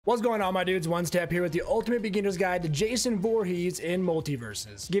What's going on, my dudes? Onestep here with the ultimate beginner's guide to Jason VOORHEES in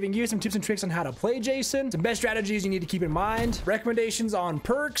MultiVersus, giving you some tips and tricks on how to play Jason, some best strategies you need to keep in mind, recommendations on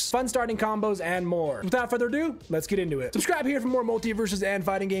perks, fun starting combos, and more. Without further ado, let's get into it. Subscribe here for more MultiVersus and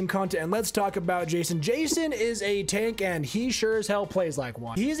fighting game content, and let's talk about Jason. Jason is a tank, and he sure as hell plays like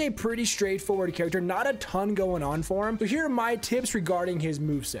one. He is a pretty straightforward character, not a ton going on for him. So here are my tips regarding his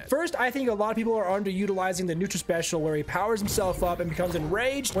moveset. First, I think a lot of people are underutilizing the neutral special where he powers himself up and becomes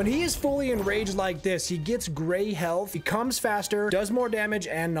enraged. When he is fully enraged like this, he gets gray health, becomes faster, does more damage,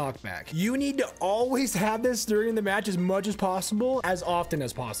 and knockback. You need to always have this during the match as much as possible, as often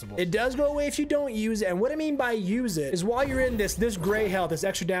as possible. It does go away if you don't use it, and what I mean by use it is while you're in this gray health, this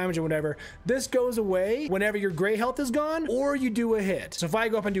extra damage or whatever, this goes away whenever your gray health is gone or you do a hit. So if I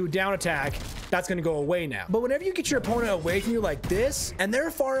go up and do a down attack, that's gonna go away now. But whenever you get your opponent away from you like this, and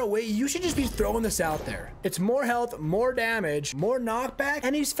they're far away, you should just be throwing this out there. It's more health, more damage, more knockback,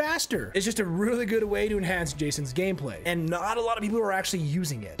 and he's faster. It's just a really good way to enhance Jason's gameplay, and not a lot of people are actually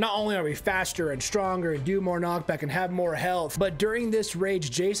using it. Not only are we faster and stronger and do more knockback and have more health, but during this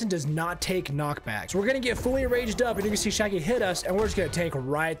rage, Jason does not take knockback. So we're gonna get fully raged up and you're gonna see Shaggy hit us and we're just gonna tank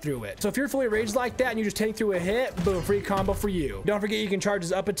right through it. So if you're fully raged like that and you just tank through a hit, boom, free combo for you. Don't forget you can charge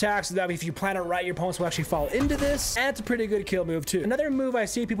his up attack, so that way if you plan it right, your opponents will actually fall into this, and it's a pretty good kill move too. Another move I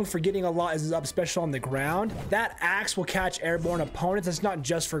see people forgetting a lot is his up special on the ground. That axe will catch airborne opponents. It's not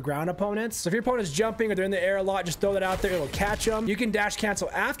just for ground opponents. So if your opponent's jumping or they're in the air a lot, just throw that out there, it'll catch them. You can dash cancel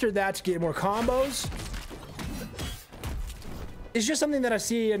after that to get more combos. It's just something that I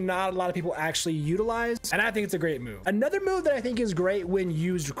see and not a lot of people actually utilize, and I think it's a great move. Another move that I think is great when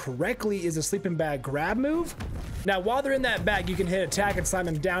used correctly is a sleeping bag grab move. Now, while they're in that bag, you can hit attack and slam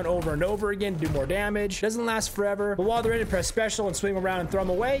them down over and over again to do more damage. Doesn't last forever, but while they're in it, press special and swing them around and throw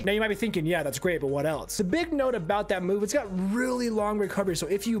them away. Now, you might be thinking, yeah, that's great, but what else? The big note about that move, it's got really long recovery, so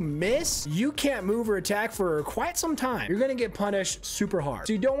if you miss, you can't move or attack for quite some time. You're gonna get punished super hard.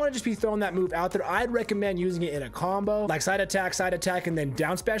 So you don't wanna just be throwing that move out there. I'd recommend using it in a combo, like side attack, and then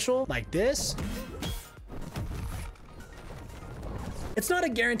down special, like this. It's not a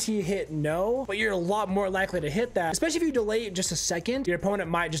guarantee hit, no, but you're a lot more likely to hit that, especially if you delay it just a second. Your opponent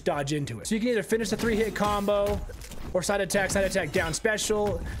might just dodge into it. So you can either finish the 3-hit combo or side attack, down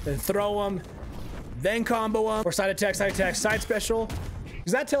special, then throw them, then combo them, or side attack, side special.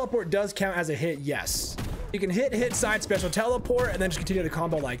 Because that teleport does count as a hit, yes. You can hit, side special, teleport, and then just continue to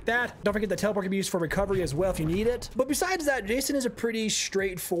combo like that. Don't forget the teleport can be used for recovery as well if you need it. But besides that, Jason is a pretty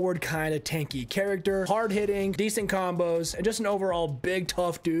straightforward kind of tanky character. Hard hitting, decent combos, and just an overall big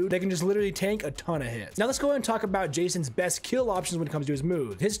tough dude that can just literally tank a ton of hits. Now let's go ahead and talk about Jason's best kill options when it comes to his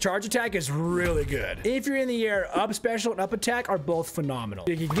move. His charge attack is really good. If you're in the air, up special and up attack are both phenomenal.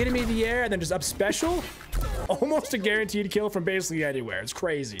 You can get him in the air and then just up special, almost a guaranteed kill from basically anywhere. It's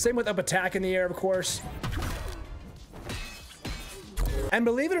crazy. Same with up attack in the air, of course. And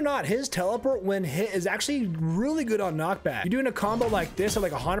believe it or not, his teleport when hit is actually really good on knockback. You're doing a combo like this at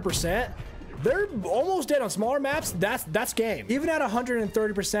like 100%, they're almost dead on smaller maps. That's game. Even at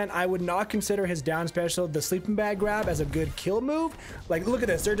 130%, I would not consider his down special, the sleeping bag grab, as a good kill move. Like, look at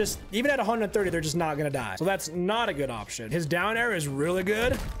this. They're just, even at 130, they're just not gonna die. So that's not a good option. His down air is really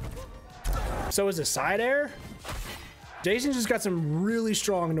good. So is his side air. Jason's just got some really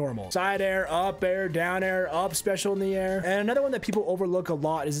strong normal. Side air, down air, up special in the air. And another one that people overlook a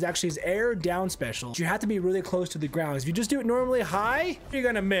lot is actually his air down special. You have to be really close to the ground. If you just do it normally high, you're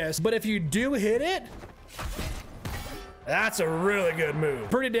gonna miss. But if you do hit it, that's a really good move.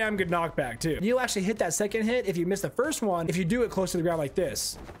 Pretty damn good knockback too. You'll actually hit that second hit if you miss the first one, if you do it close to the ground like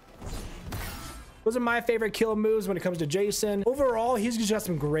this. Those are my favorite kill moves when it comes to Jason. Overall, he's just got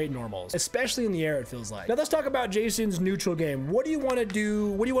some great normals, especially in the air, it feels like. Now let's talk about Jason's neutral game. What do you want to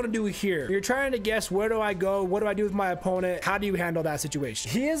do? What do you want to do here? You're trying to guess, where do I go? What do I do with my opponent? How do you handle that situation?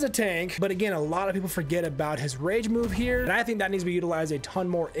 He is a tank, but again, a lot of people forget about his rage move here, and I think that needs to be utilized a ton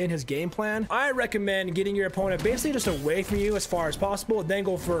more in his game plan. I recommend getting your opponent basically just away from you as far as possible, then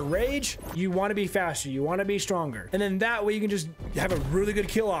go for a rage. You want to be faster, you want to be stronger, and then that way you can just have a really good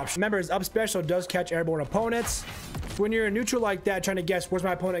kill option. Remember, his up special does catch airborne opponents. When you're neutral like that, trying to guess where's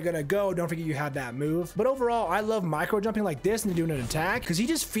my opponent gonna go, don't forget you have that move. But overall, I love micro jumping like this and doing an attack because he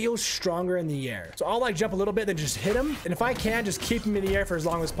just feels stronger in the air. So I'll like jump a little bit, then just hit him. And if I can, just keep him in the air for as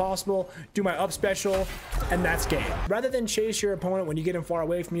long as possible, do my up special, and that's game. Rather than chase your opponent when you get him far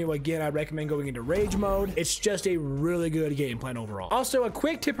away from you, again, I recommend going into rage mode. It's just a really good game plan overall. Also, a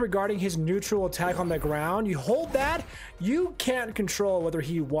quick tip regarding his neutral attack on the ground. You hold that, you can't control whether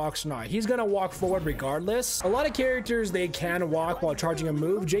he walks or not. He's gonna walk forward regardless. A lot of characters characters, they can walk while charging a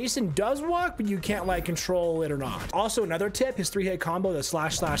move. Jason does walk, but you can't like control it or not. Also, another tip, his 3-hit combo, the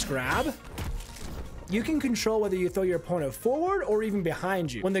slash grab. You can control whether you throw your opponent forward or even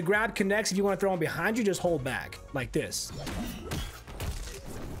behind you. When the grab connects, if you want to throw him behind you, just hold back like this.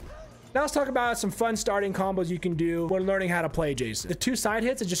 Now let's talk about some fun starting combos you can do when learning how to play Jason. The 2 side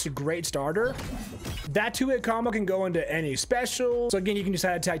hits is just a great starter. That 2-hit combo can go into any special. So again, you can do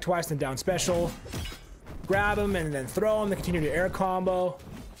side attack twice, then down special. Grab him and then throw him, then continue to air combo.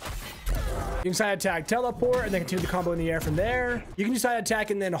 You can side attack teleport and then continue the combo in the air from there. You can do side attack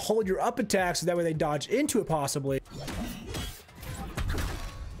and then hold your up attack so that way they dodge into it possibly.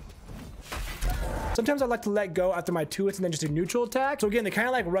 Sometimes I like to let go after my 2 hits and then just do neutral attack. So again, they kind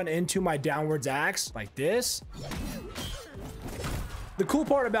of like run into my downwards axe like this. The cool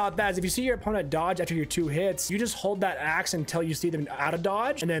part about that is if you see your opponent dodge after your 2 hits, you just hold that axe until you see them out of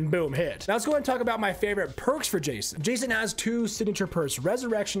dodge and then boom, hit. Now let's go ahead and talk about my favorite perks for Jason. Jason has 2 signature perks,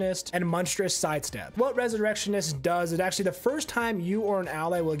 Resurrectionist and Monstrous Sidestep. What Resurrectionist does is actually the first time you or an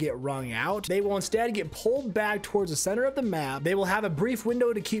ally will get wrung out, they will instead get pulled back towards the center of the map. They will have a brief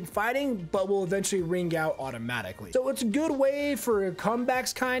window to keep fighting, but will eventually ring out automatically. So it's a good way for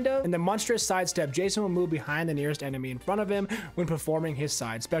comebacks kind of. And the Monstrous Sidestep, Jason will move behind the nearest enemy in front of him when performing his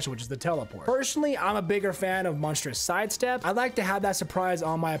side special, which is the teleport. Personally, I'm a bigger fan of Monstrous Sidestep. I like to have that surprise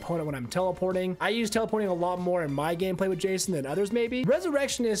on my opponent when I'm teleporting. I use teleporting a lot more in my gameplay with Jason than others maybe.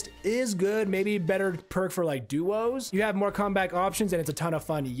 Resurrectionist is good, maybe better perk for like duos. You have more comeback options and it's a ton of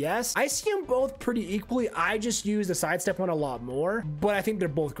fun, yes. I see them both pretty equally. I just use the Sidestep one a lot more, but I think they're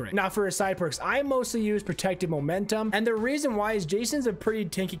both great. Now for his side perks, I mostly use Protective Momentum, and the reason why is Jason's a pretty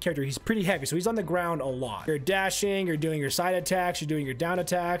tanky character. He's pretty heavy, so he's on the ground a lot. You're dashing, you're doing your side attacks, you're doing your down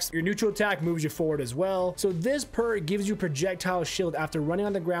attacks. Your neutral attack moves you forward as well. So this perk gives you projectile shield after running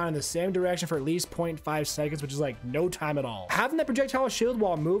on the ground in the same direction for at least 0.5 seconds, which is like no time at all. Having that projectile shield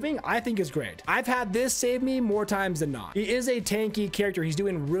while moving, I think is great. I've had this save me more times than not. He is a tanky character. He's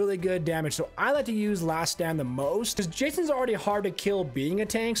doing really good damage. So I like to use Last Stand the most because Jason's already hard to kill being a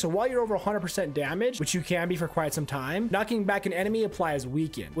tank. So while you're over 100% damage, which you can be for quite some time, knocking back an enemy applies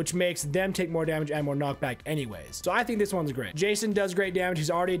weaken, which makes them take more damage and more knockback anyways. So I think this one's great. Jason does great damage. He's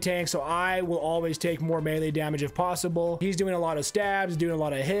already a tank, so I will always take more melee damage if possible. He's doing a lot of stabs, doing a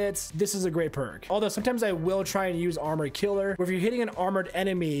lot of hits. This is a great perk. Although sometimes I will try and use Armored Killer, where if you're hitting an armored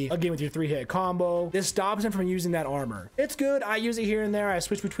enemy, again with your 3-hit combo, this stops him from using that armor. It's good. I use it here and there. I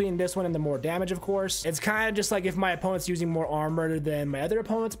switch between this one and the more damage, of course. It's kind of just like if my opponent's using more armor than my other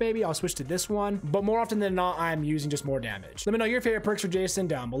opponents, maybe I'll switch to this one. But more often than not, I'm using just more damage. Let me know your favorite perks for Jason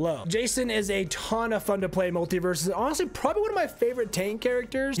down below. Jason is a ton of fun to play MultiVersus. Honestly, probably one of my favorite tank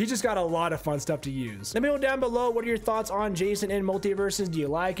characters. He just got a lot of fun stuff to use. Let me know down below, what are your thoughts on Jason in MultiVersus? Do you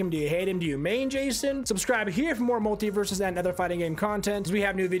like him? Do you hate him? Do you main Jason? Subscribe here for more MultiVersus and other fighting game content, as we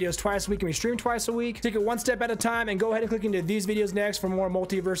have new videos twice a week and we stream twice a week. Take it one step at a time and go ahead and click into these videos next for more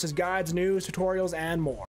MultiVersus guides, news, tutorials, and more.